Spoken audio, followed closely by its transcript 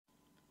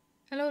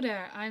Hello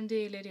there, I'm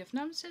the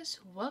LadyofNemesis.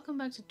 Welcome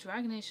back to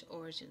Dragon Age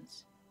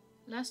Origins.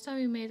 Last time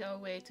we made our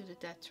way to the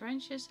Dead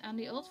Trenches and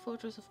the old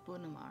fortress of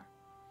Bunamar.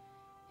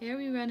 Here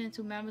we ran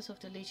into members of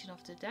the Legion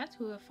of the Dead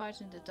who were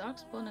fighting the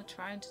Darkspawn and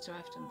trying to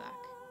drive them back.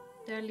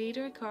 Their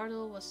leader,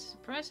 Cardinal, was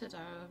surprised at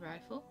our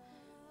arrival,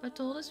 but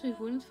told us we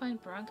wouldn't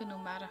find Branka no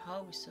matter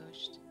how we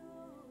searched.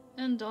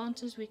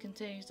 Undaunted, we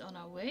continued on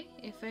our way,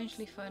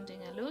 eventually finding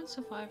a lone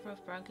survivor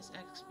of Branka's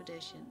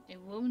expedition, a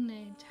woman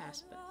named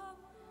Haspeth.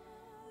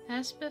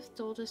 Haspeth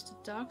told us the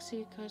dark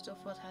secret of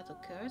what had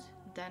occurred,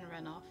 then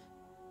ran off.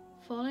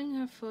 Following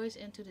her voice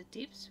into the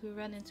deeps, we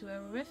ran into a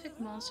horrific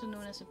monster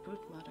known as a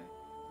Broodmother,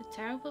 the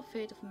terrible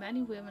fate of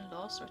many women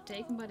lost or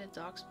taken by the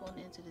Darkspawn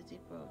into the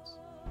deep roads.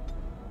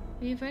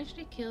 We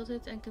eventually killed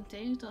it and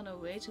continued on our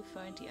way to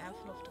find the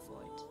Anvil of the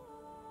Void.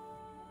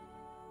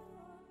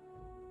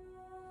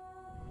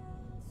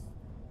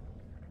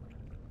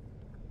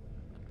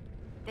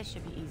 This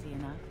should be easy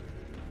enough.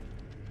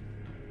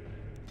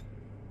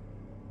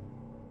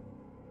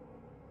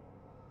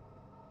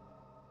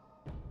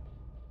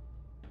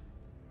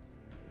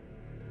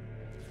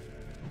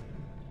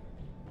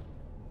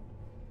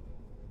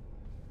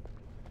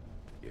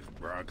 If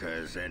Branka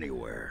is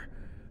anywhere,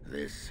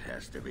 this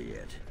has to be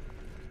it.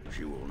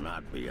 She will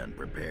not be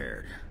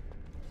unprepared.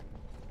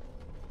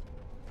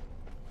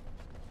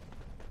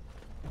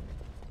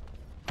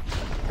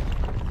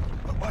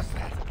 What was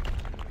that?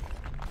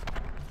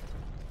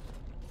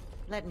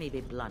 Let me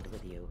be blunt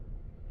with you.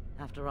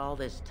 After all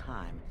this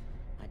time,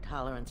 my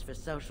tolerance for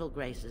social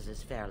graces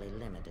is fairly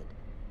limited.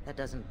 That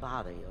doesn't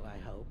bother you, I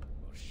hope.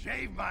 Well,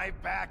 shave my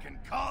back and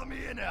call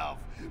me an elf.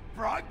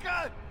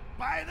 Branka,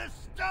 by the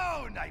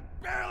stone! I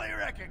barely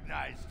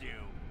recognized you.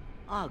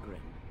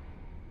 Ogren.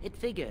 It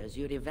figures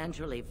you'd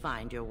eventually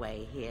find your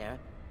way here.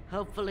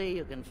 Hopefully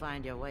you can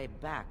find your way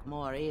back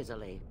more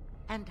easily.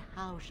 And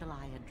how shall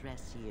I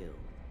address you?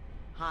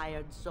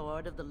 Hired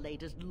sword of the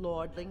latest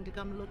lordling to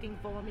come looking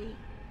for me?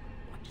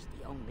 Or just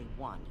the only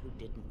one who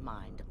didn't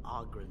mind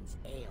Ogren's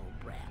ale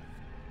breath?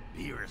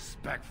 Be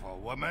respectful,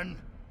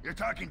 woman. You're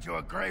talking to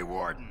a Grey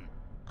Warden.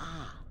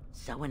 Ah,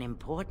 so an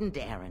important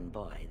errand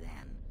boy, then.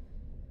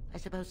 I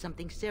suppose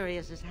something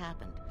serious has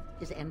happened.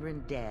 Is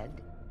Endrin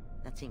dead?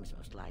 That seems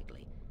most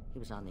likely. He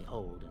was on the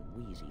old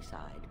and wheezy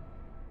side.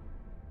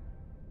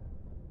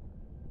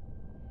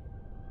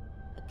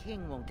 A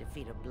king won't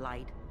defeat a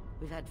blight.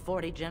 We've had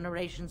 40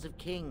 generations of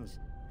kings,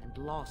 and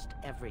lost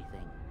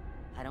everything.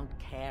 I don't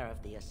care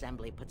if the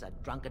Assembly puts a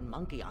drunken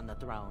monkey on the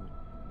throne.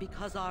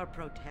 Because our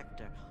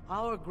protector,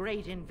 our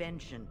great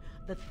invention,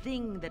 the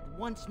thing that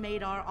once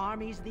made our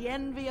armies the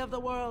envy of the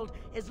world,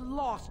 is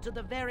lost to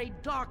the very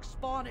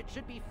Darkspawn it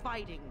should be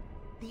fighting.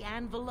 The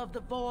Anvil of the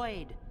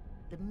Void.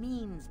 The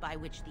means by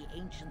which the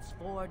ancients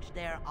forged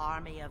their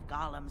army of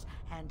golems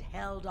and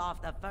held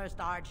off the first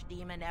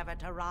archdemon ever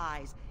to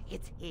rise.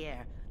 It's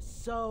here,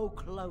 so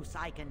close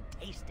I can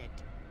taste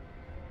it.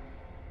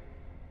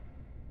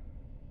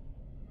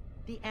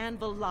 The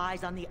anvil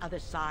lies on the other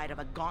side of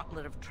a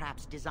gauntlet of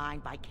traps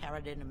designed by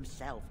Caridin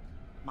himself.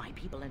 My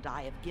people and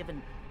I have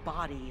given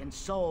body and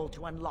soul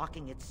to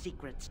unlocking its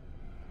secrets.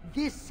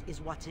 This is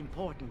what's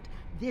important.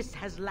 This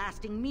has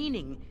lasting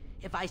meaning.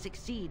 If I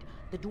succeed,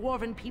 the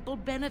Dwarven people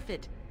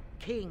benefit.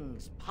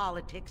 Kings,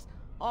 politics,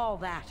 all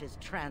that is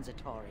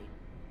transitory.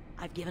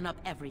 I've given up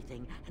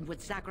everything and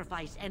would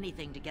sacrifice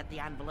anything to get the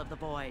Anvil of the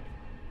Void.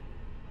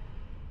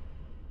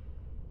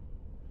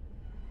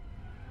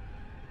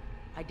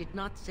 I did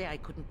not say I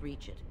couldn't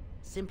reach it,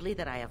 simply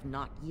that I have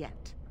not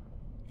yet.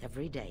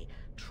 Every day,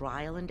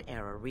 trial and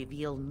error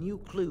reveal new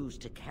clues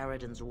to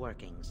Caridin's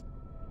workings.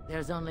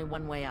 There's only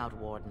one way out,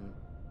 Warden.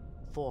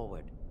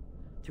 Forward.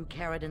 Through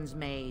Caridin's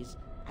maze,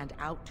 and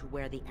out to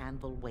where the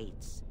anvil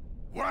waits.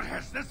 What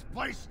has this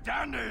place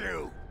done to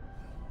you?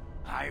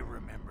 I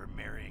remember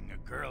marrying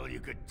a girl you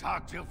could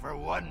talk to for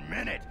 1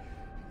 minute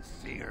and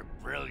see her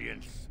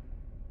brilliance.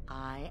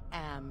 I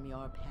am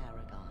your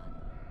paragon.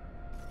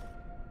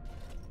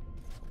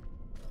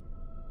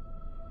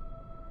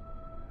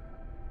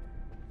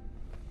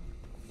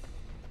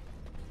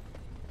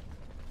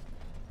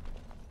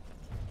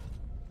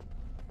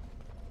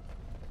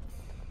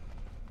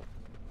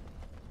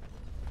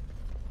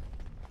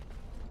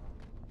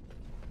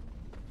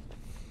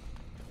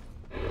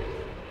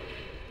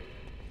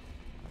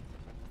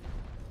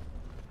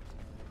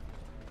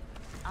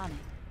 On it.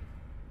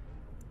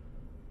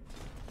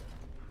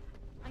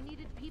 I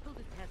needed people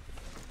to test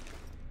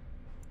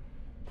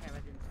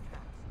Caridin's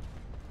traps.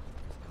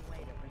 There's no way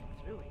to break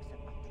through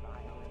except by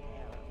trial and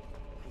error.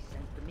 I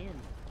sent them in.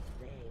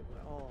 They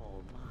were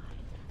all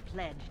mine,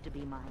 pledged to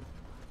be mine.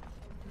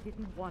 I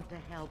didn't want to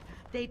help.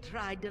 They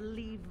tried to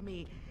leave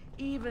me.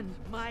 Even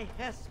my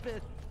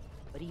Hespeth.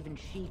 But even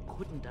she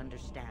couldn't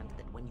understand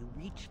that when you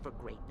reach for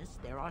greatness,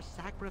 there are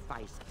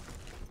sacrifices.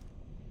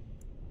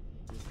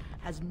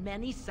 As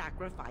many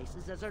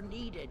sacrifices as are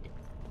needed.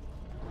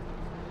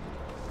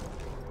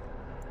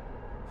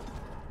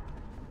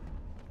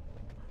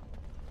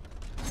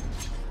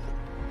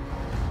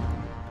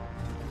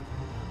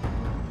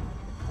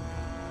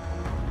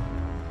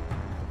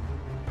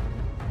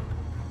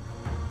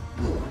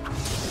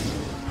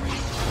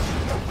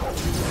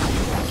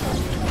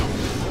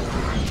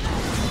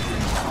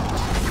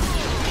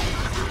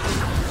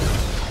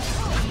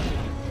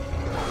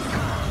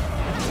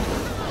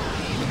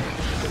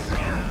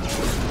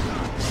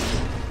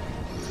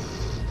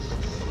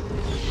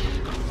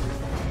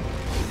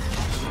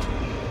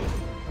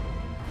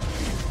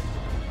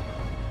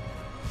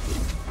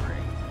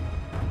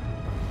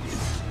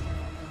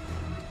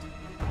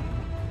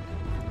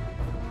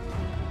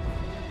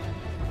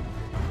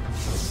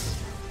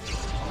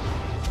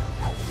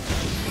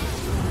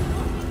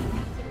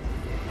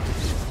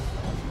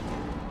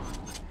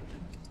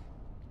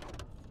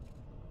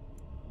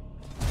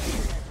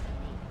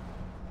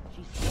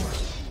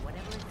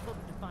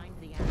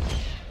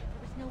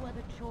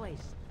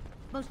 choice.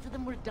 Most of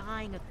them were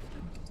dying of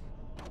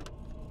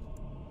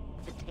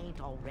the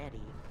taint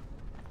already.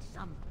 But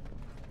some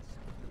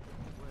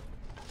were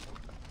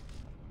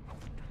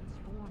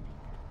transforming.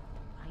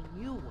 I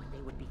knew what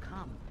they would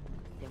become.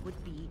 There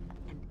would be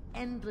an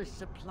endless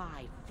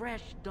supply,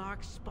 fresh,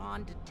 dark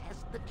spawn to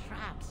test the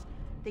traps.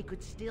 They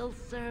could still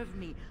serve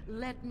me.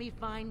 Let me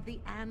find the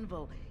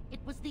Anvil. It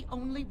was the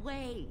only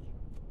way.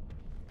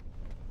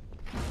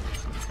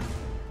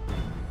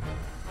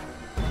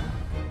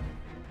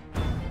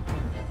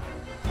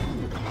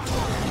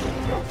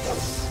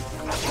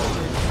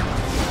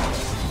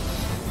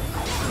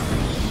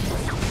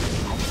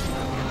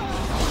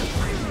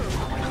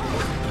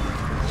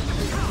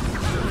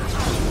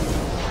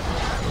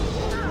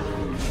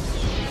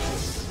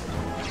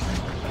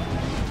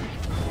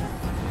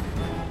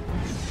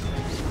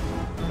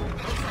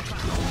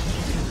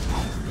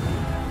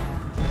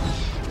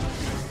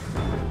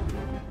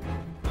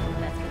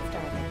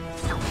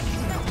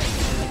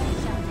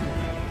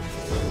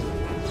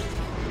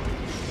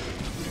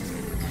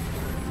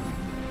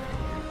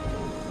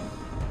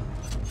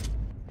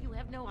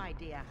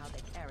 How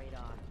they carried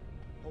on,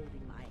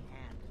 holding my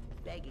hand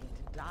and begging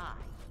to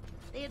die.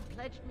 They had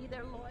pledged me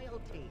their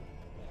loyalty.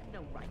 They had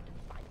no right to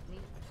fight me.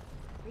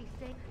 They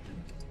said,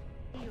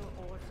 your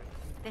order.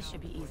 This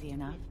should be easy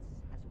enough.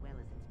 As well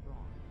as its brawn.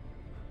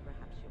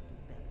 Perhaps you'll do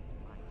better than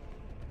mine.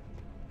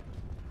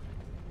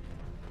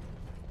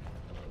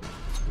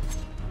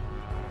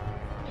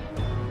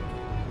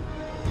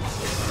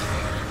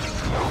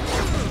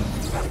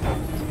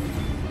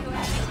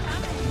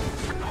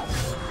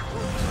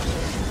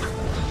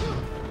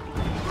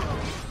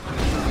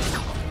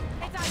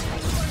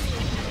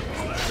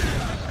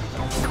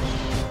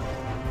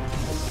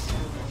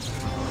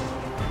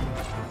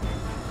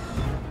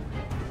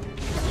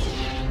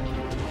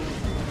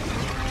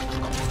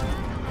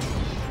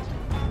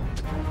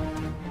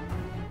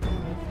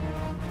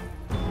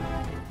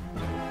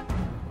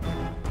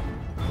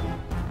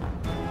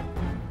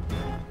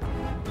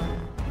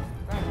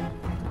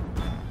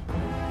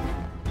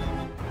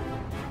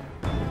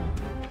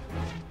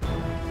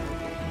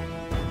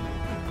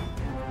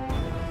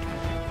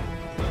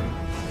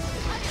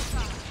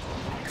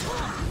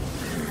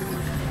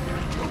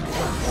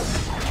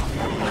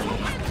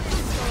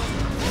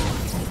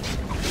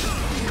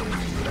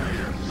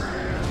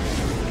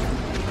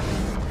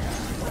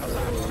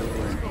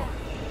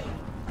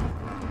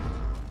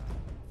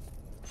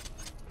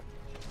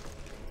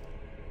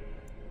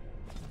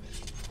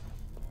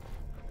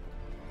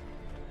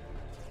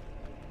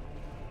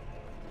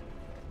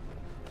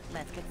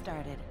 Let's get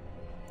started.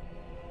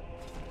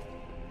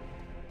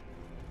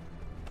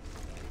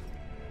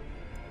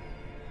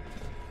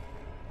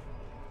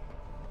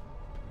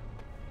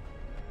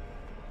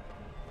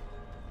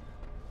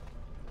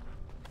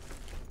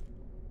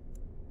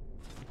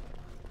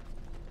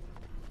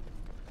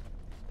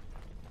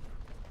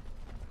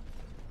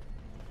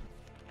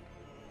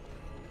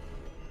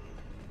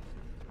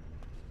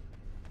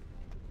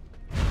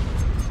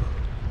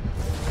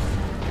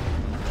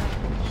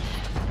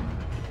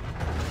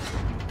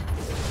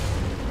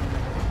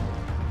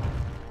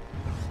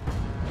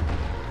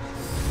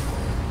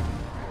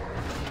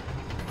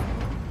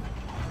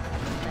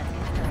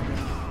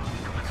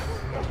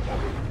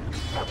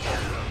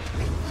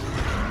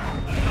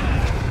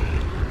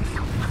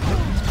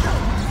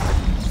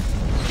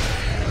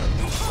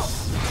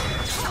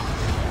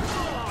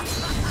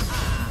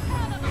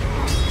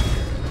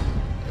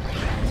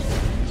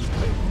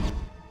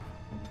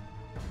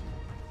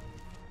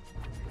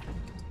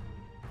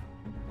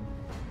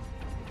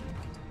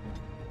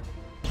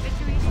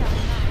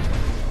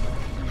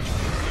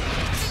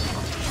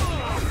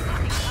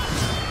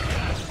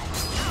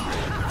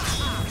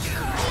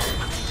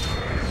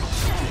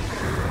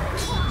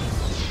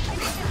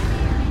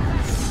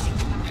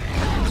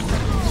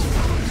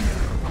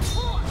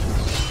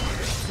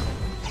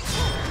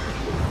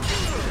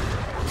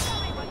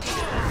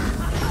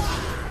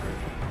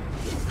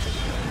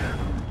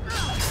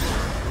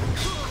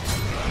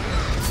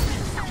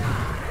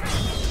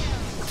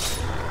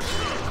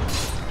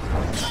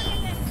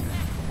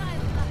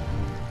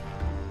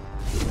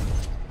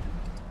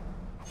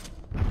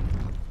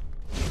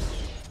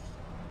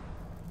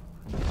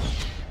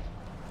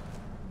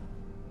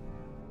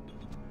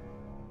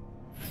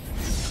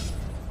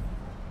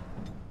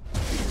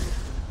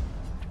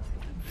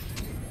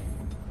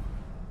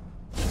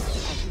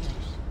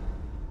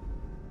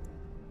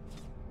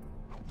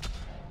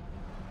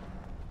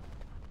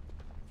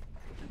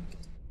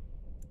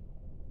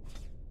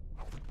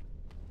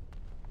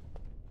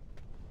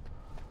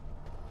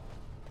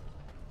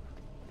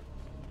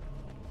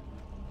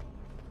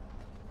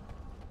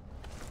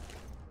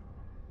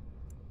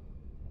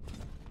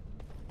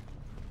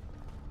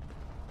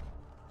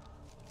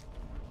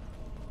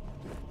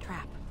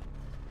 Trap.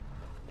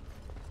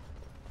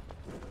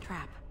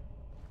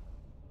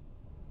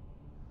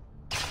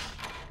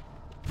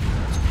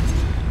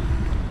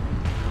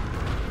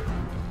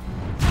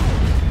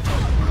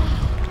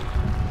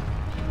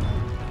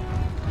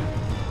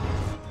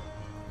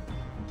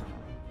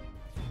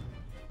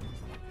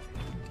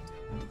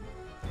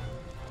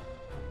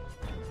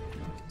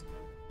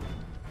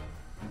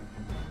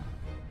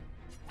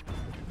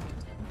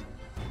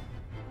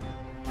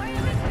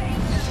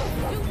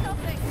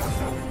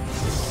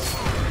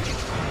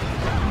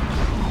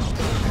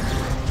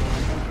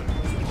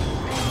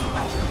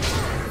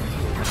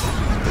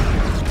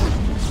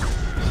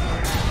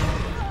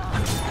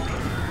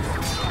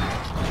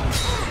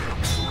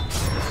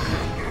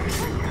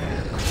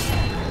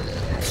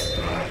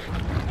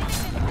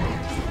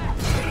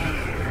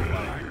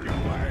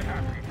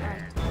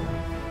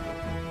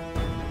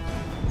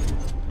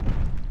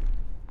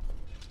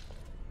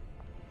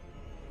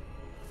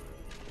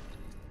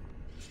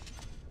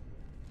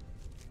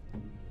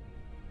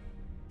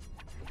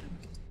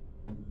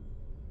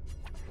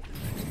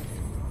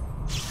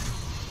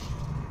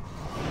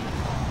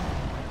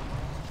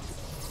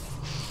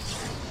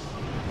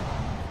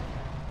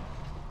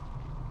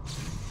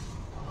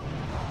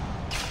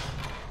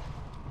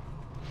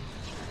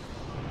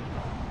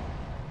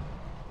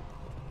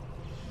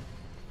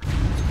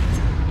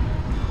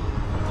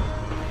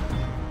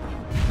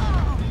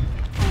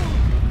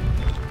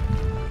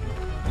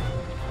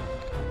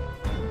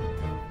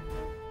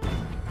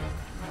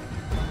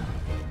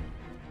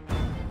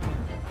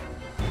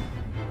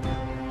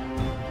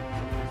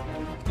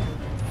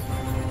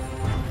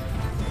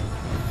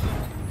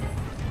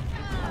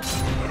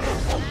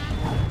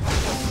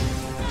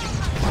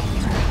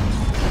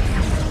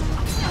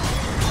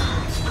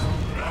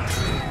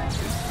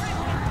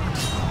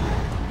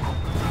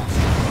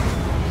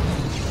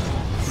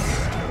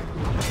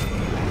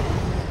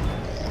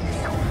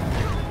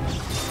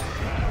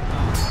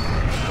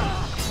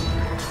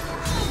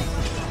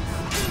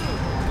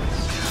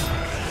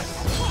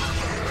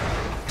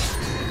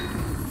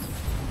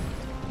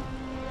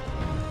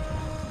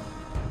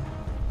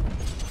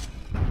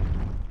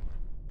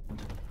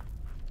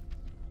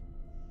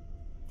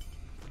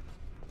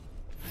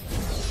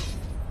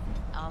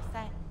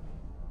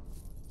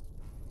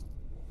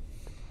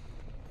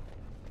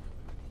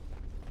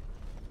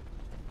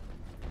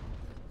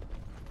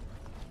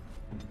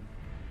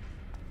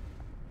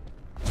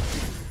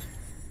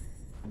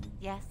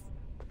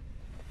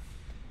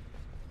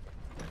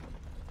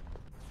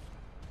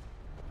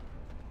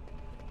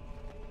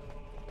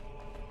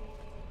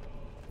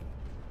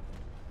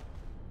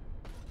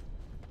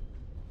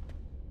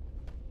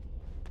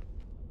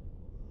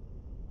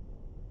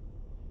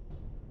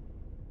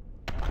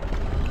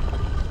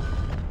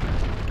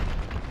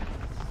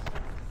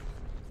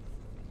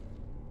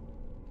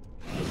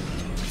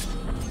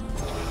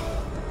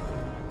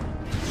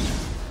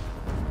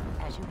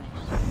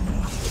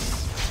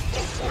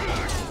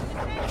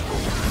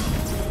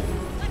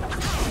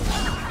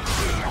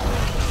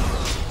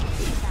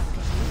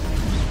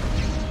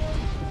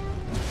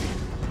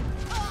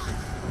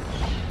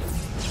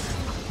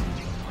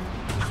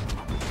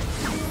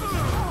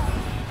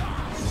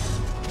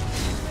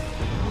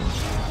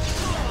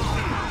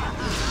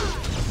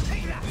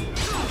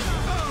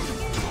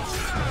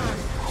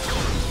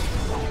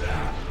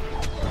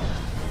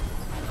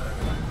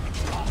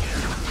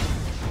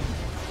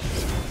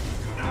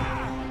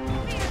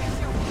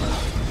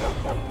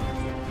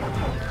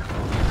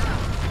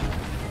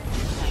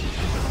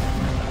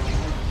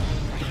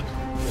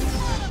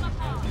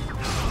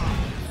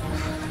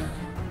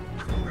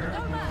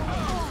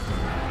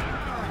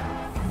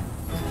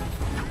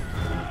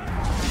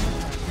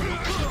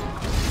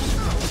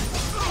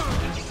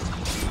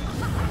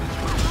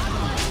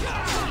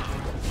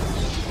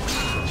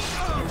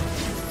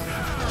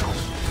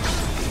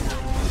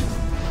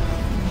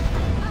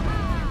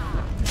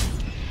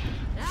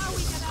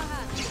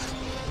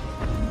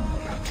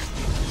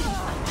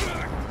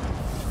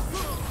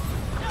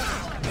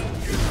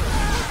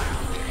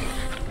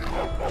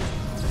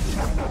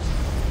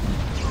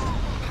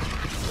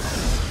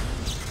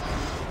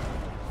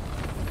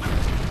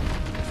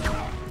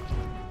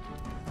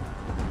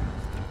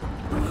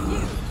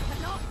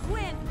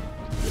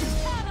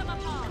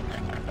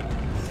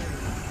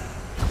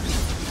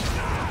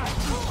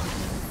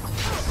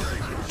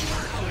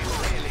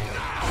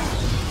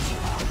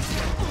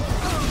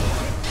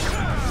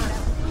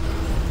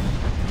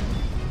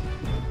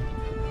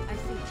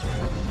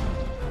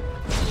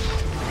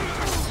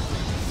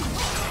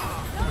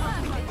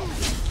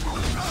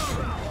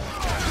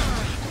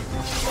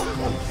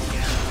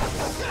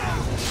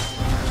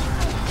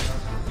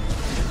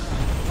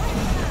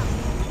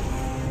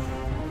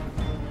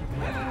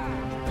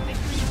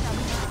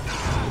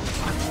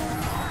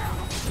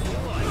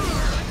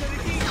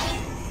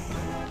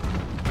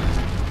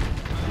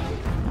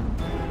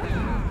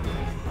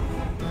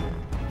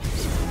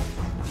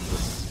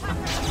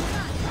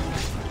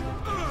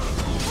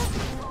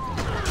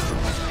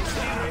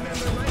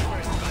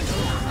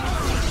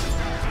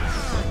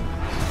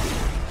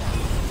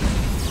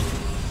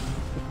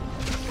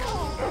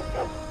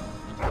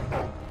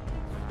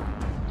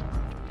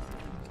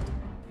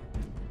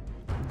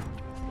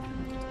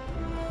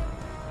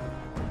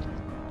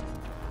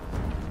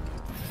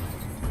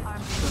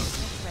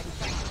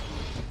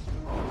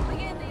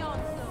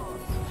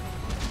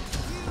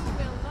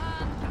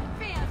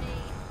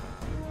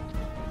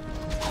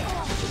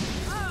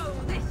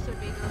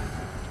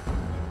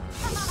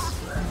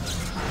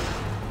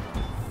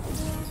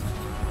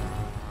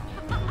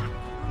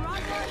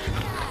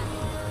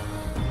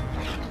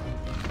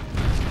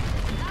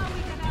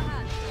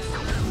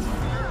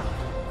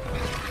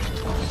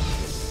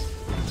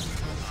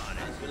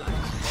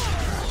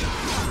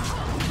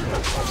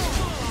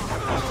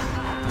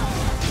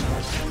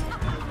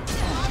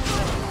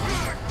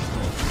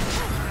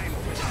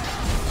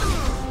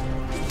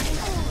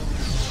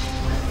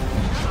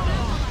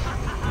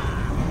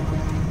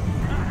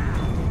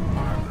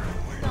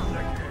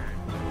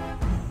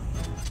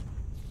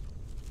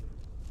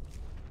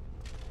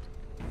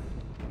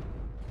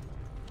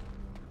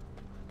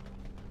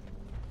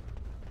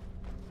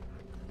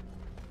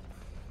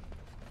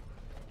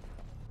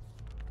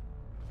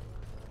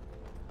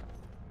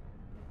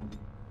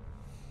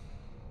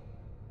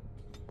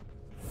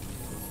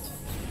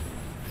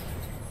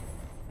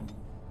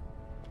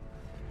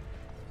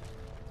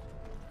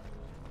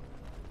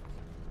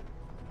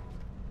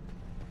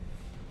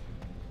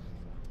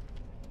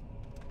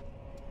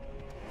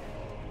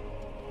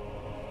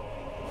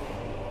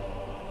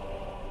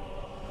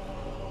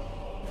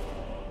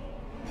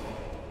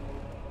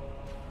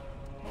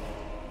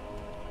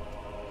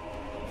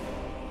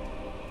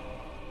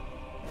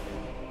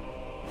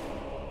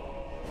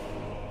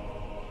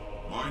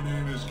 My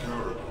name is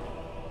Paragon.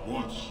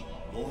 Once,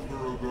 longer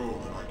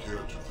ago than I care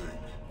to think,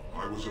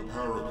 I was a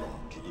paragon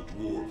to the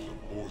dwarves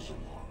of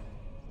Orzammar.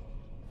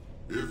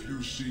 If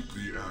you seek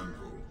the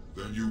Anvil,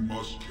 then you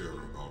must care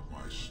about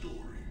my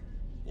story,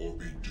 or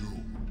be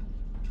doomed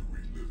to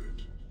relive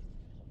it.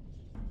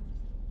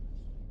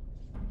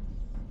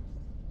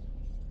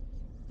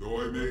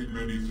 Though I made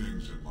many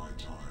things in my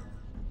time,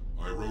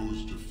 I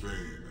rose to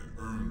fame and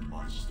earned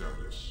my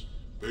status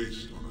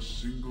based on a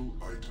single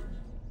item.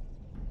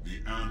 The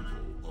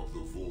Anvil of the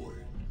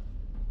Void.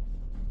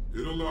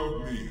 It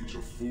allowed me to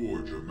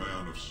forge a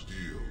man of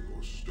steel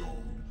or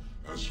stone,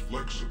 as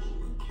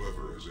flexible and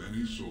clever as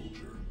any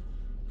soldier.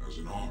 As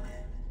an army,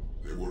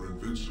 they were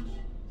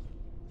invincible,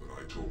 but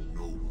I told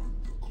no one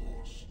the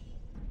cost.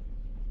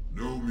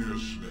 No mere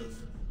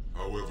smith,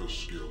 however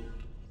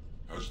skilled,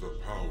 has the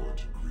power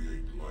to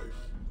create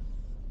life.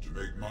 To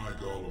make my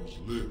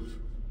golems live,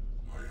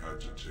 I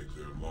had to take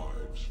their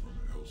lives from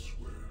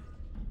elsewhere.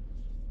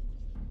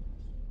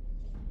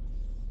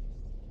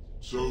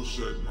 So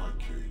said my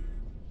king.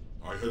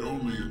 I had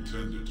only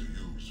intended to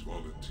use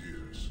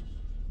volunteers,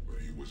 but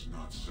he was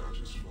not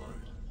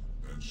satisfied,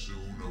 and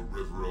soon a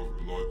river of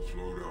blood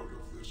flowed out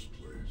of this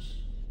place.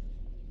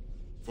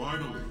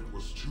 Finally, it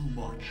was too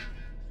much.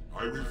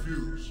 I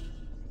refused,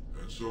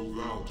 and so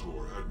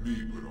Valtor had me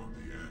put on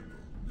the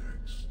Anvil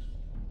next.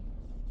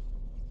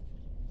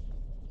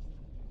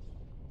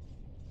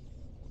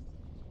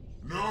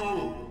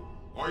 No!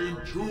 I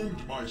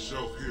entombed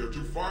myself here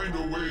to find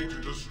a way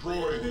to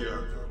destroy the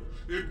Anvil.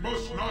 It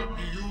must not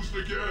be used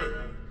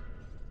again!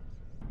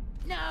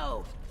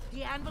 No!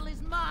 The Anvil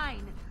is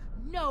mine!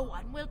 No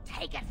one will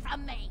take it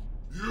from me!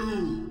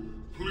 You,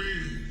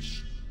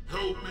 please,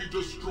 help me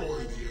destroy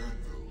the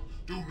Anvil.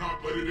 Do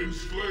not let it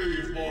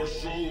enslave more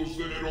souls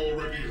than it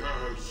already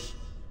has.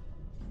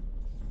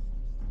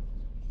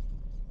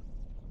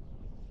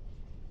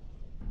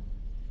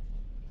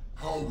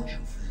 How would you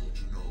feel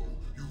to know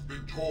you've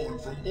been torn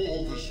from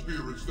all the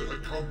spirits that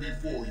had come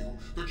before you,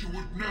 that you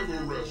would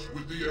never rest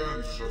with the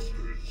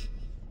ancestors?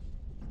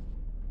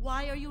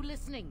 Why are you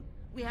listening?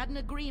 We had an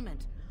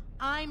agreement.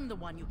 I'm the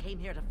one you came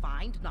here to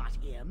find, not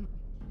him.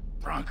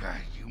 Branka,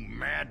 you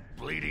mad,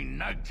 bleeding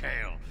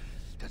nugtail!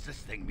 Does this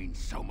thing mean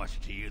so much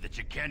to you that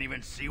you can't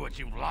even see what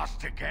you've lost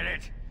to get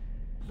it?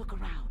 Look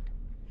around.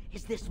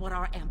 Is this what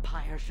our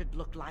empire should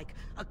look like?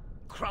 A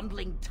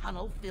crumbling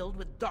tunnel filled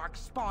with dark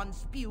spawn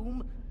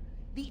spume?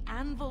 The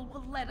Anvil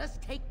will let us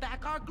take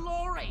back our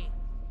glory!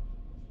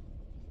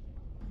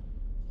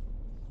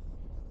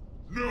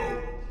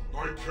 No!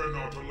 I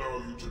cannot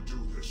allow you to do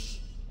this.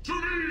 To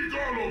me,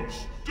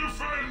 golems!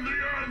 Defend the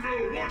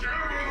Anvil,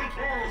 whatever the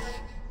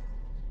cost!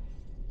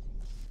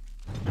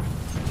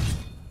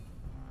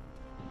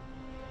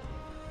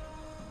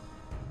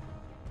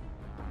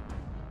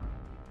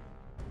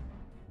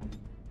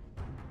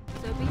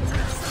 So be it.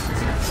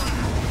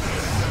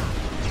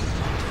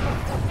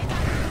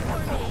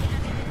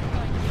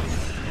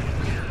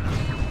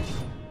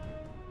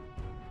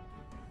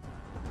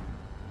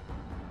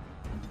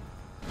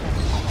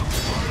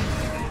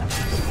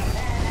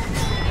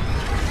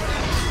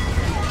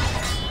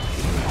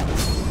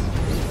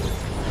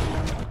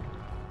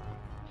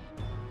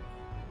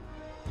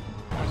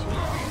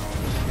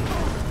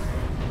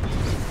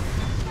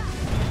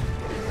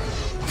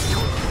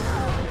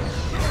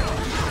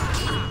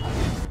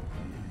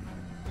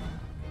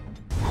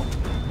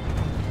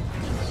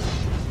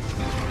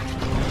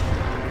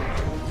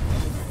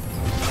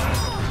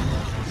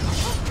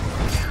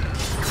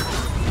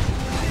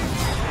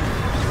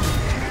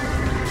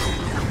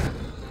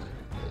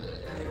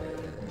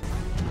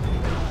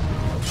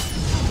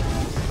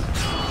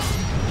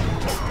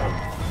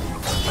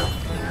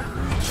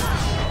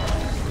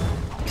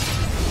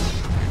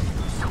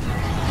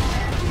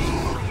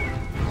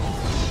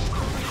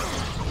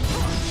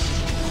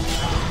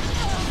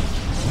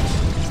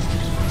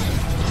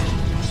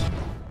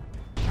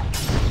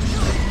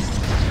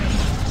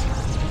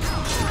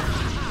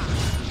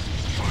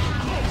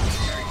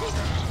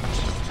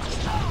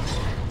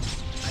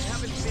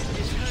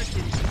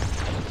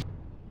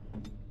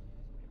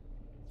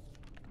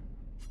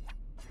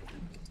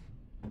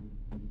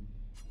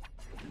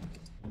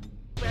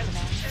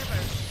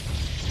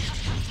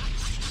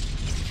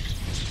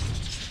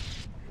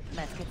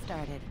 Let's get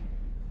started.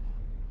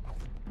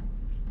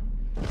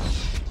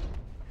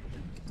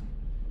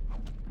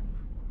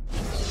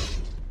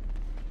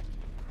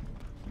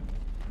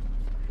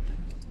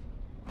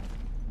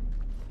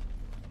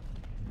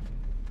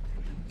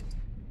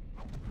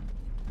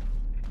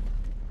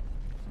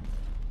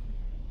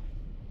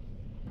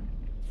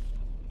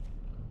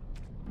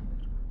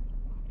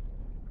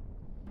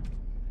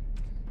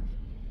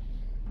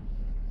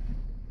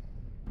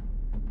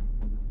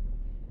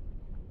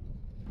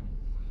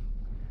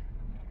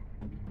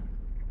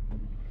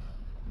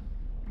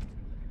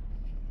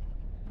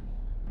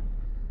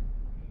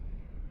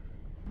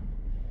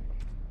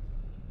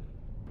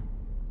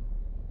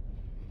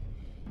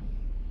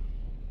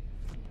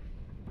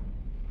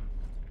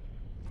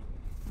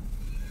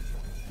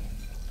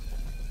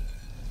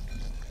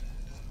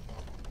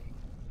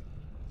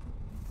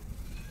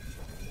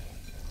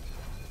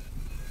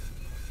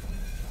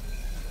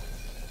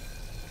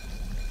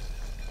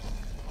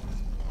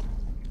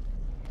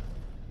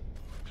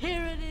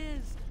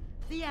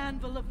 the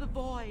Anvil of the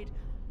Void.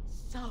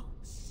 So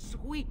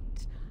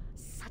sweet.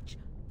 Such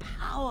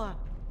power.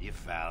 You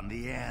found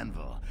the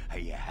Anvil. Are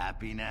you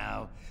happy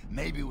now?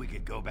 Maybe we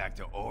could go back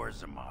to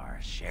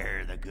Orzammar,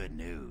 share the good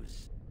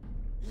news.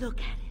 Look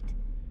at it.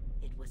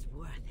 It was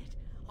worth it.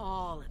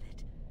 All of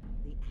it.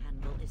 The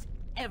Anvil is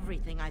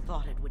everything I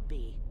thought it would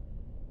be.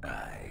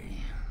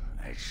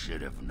 I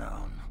should have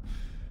known.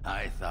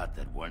 I thought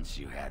that once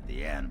you had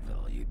the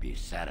Anvil, you'd be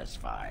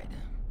satisfied.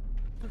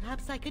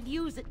 Perhaps I could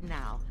use it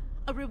now.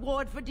 A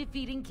reward for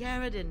defeating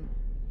Caradon.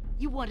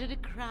 You wanted a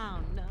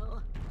crown,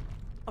 no?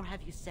 Or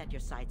have you set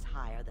your sights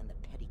higher than the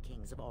petty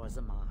kings of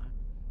Orzammar?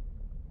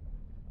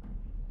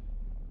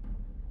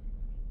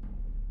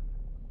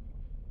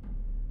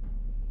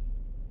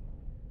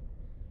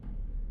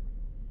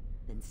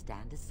 Then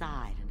stand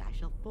aside and I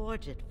shall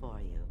forge it for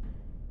you.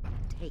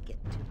 Take it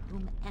to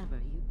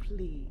whomever you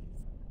please.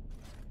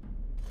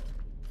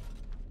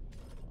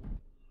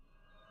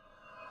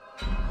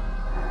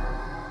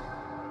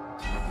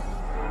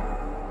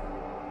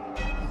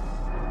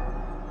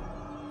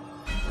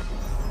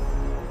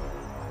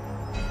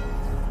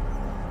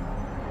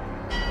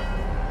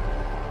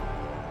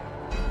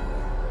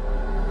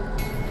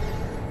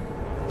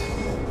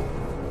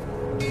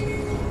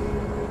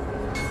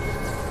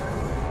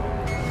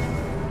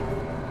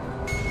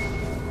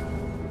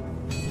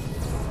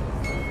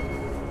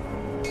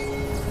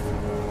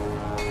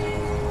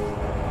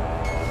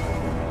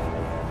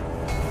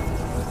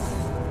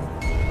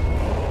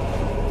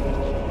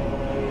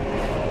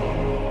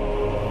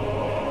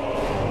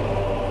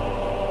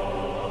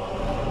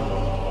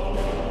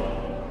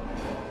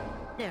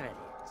 There it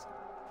is.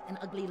 An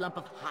ugly lump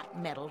of hot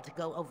metal to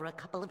go over a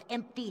couple of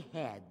empty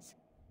heads.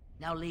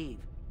 Now leave.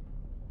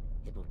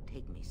 It will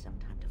take me some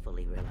time to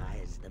fully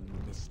realize the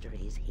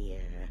mysteries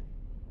here.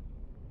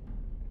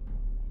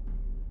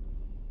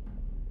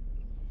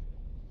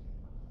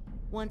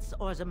 Once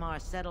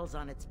Orzammar settles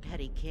on its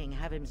petty king,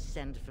 have him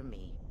send for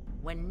me.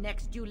 When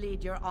next you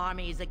lead your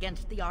armies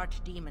against the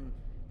Archdemon,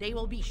 they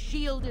will be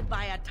shielded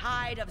by a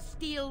tide of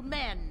steel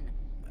men.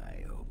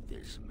 I hope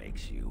this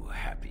makes you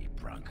happy,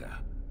 Branka.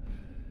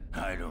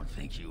 I don't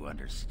think you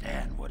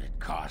understand what it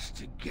costs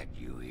to get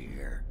you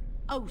here.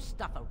 Oh,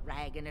 stuff a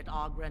rag in it,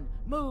 Oghren.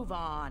 Move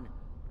on.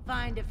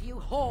 Find a few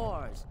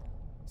whores.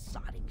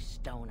 Sodding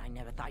stone, I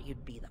never thought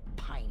you'd be the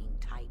pining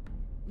type.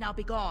 Now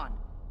be gone.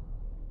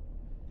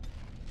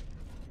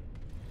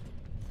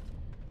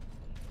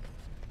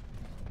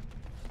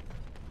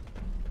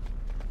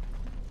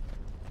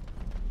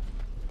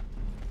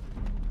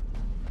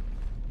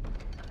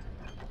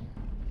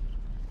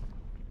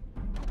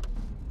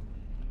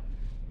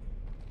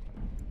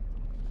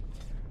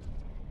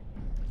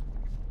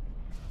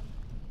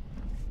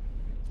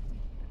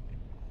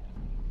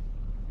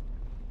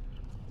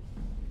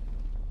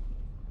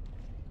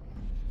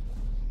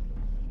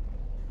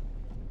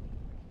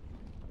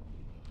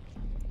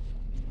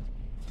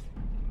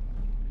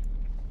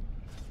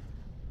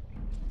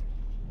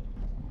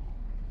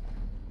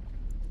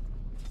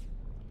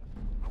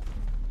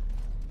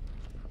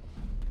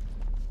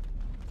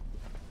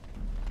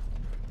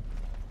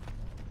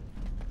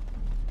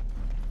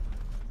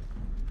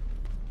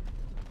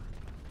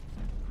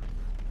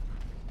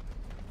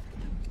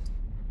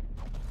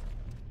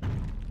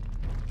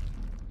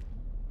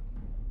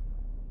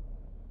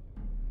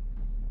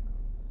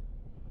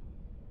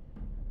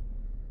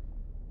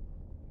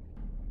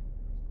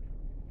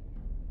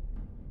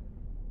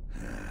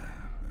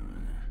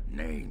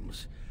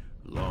 Names.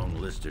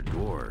 Long-listed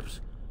dwarves.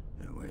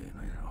 Wait,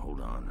 hold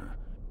on.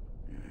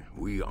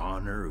 We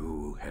honor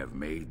who have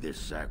made this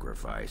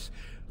sacrifice.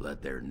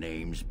 Let their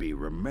names be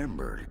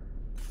remembered.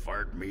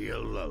 Fart me a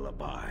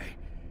lullaby.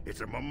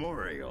 It's a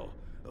memorial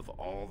of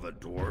all the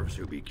dwarves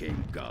who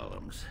became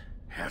golems.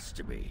 Has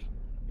to be.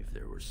 If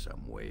there was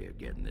some way of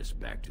getting this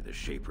back to the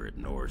Shaper at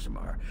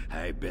Orzammar,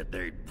 I bet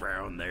they'd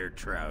brown their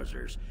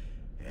trousers.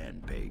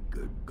 And pay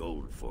good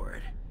gold for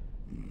it.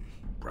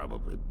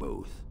 Probably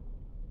both.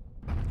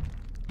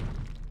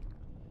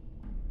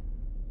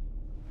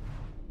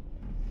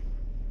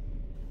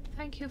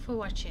 Thank you for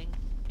watching.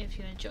 If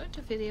you enjoyed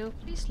the video,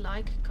 please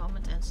like,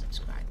 comment and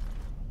subscribe.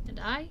 And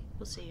I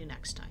will see you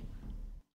next time.